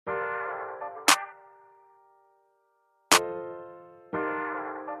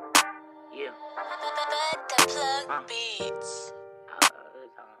The plug beats.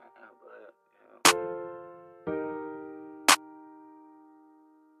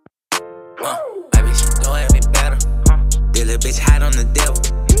 Baby, she doing me better. This little bitch hot on the devil.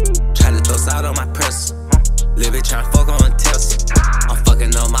 Try to throw salt on my press. Little bitch tryna fuck on the test. I'm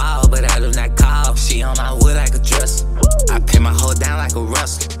fucking on my all, but I do not call. She on my wood like a dress. I pin my hoe down like a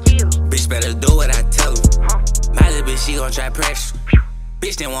wrestler. Bitch better do what I tell her. My little bitch, she gon' try pressure.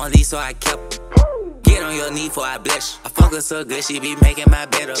 Bitch didn't want leave, so I kept her. Get on your knee before I bless you. I fuck her so good, she be making my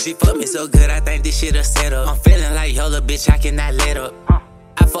bed up. She fuck me so good, I think this shit a setup. I'm feeling like yo, little bitch, I cannot let up.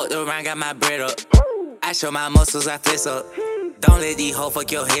 I fucked around, got my bread up. I show my muscles, I flex up. Don't let these hoes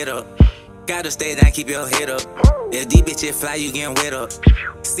fuck your head up. Gotta stay down, keep your head up. If these bitches fly, you getting wet up.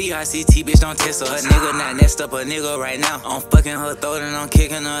 CRCT, bitch, don't test her. A nigga not next up a nigga right now. I'm fucking her throat and I'm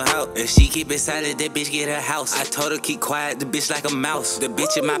kicking her out. If she keep it silent, that bitch get her house. I told her keep quiet, the bitch like a mouse. The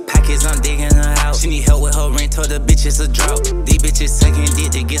bitch in my pockets, I'm digging her out. She need help with her rent, told the bitch it's a drought. These bitches sucking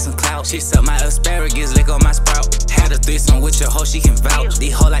dick to get some clout. She suck my asparagus, lick on my sprout. Had a threesome with your hoe, she can vouch.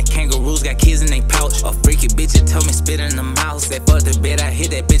 These hoe like kangaroos, got kids in they pouch. A freaky bitch that told me spit in the mouth. They fuck the bed, I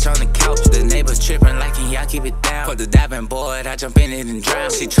hit that bitch on the couch. The neighbors tripping like, can y'all keep it down? For the diving board, I jump in it and drown.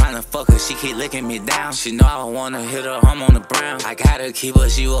 She tryna fuck her, she keep licking me down. She know I wanna hit her, I'm on the brown. I gotta keep her,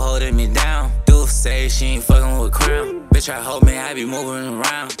 she was holding me down. Doof say she ain't fucking with crown. Bitch, I hold me, I be moving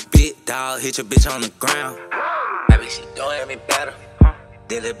around. Big dog, hit your bitch on the ground. Baby, she doing me better.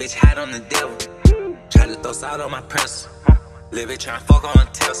 This little bitch hot on the devil. Try to throw salt on my press. Little bitch tryna fuck on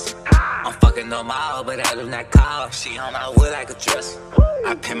the test. I'm fucking on my all, but I do not call. She on my wood like a dress.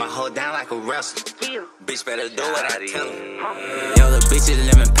 I pin my hoe down like a wrestler. Bitch better do what I tell her. Yo, the bitch is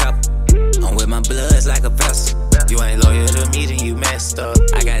lemon pepper. I'm with my bloods like a vessel. You ain't loyal to me, then you messed up.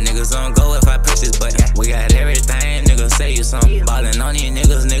 I got niggas on go if I push this button. We got everything, nigga, say you something. Ballin' on these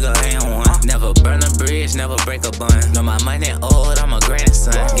niggas, nigga, ain't on one. Never burn a bridge, never break a bun. Know my money old, I'm a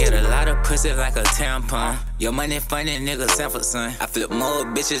grandson. Get a lot of pussy like a tampon. Your money funny, nigga, Sanford, son. I flip more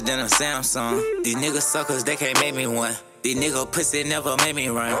bitches than a Samsung. These niggas suckers, they can't make me one. These nigga pussy never made me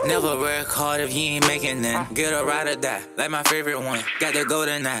run. Never work hard if you ain't making none. Get a ride or die, like my favorite one. Got the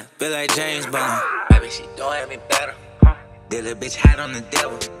golden eye, feel like James Bond. Baby, she doing me better. This little bitch hot on the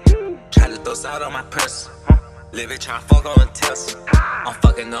devil. Try to throw salt on my purse. Little bitch tryna fuck on the test. I'm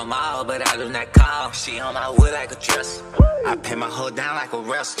fucking on my all, but I do not call. She on my wood like a dress. I pin my hoe down like a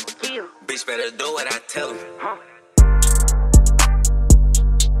wrestler. Bitch better do what I tell her.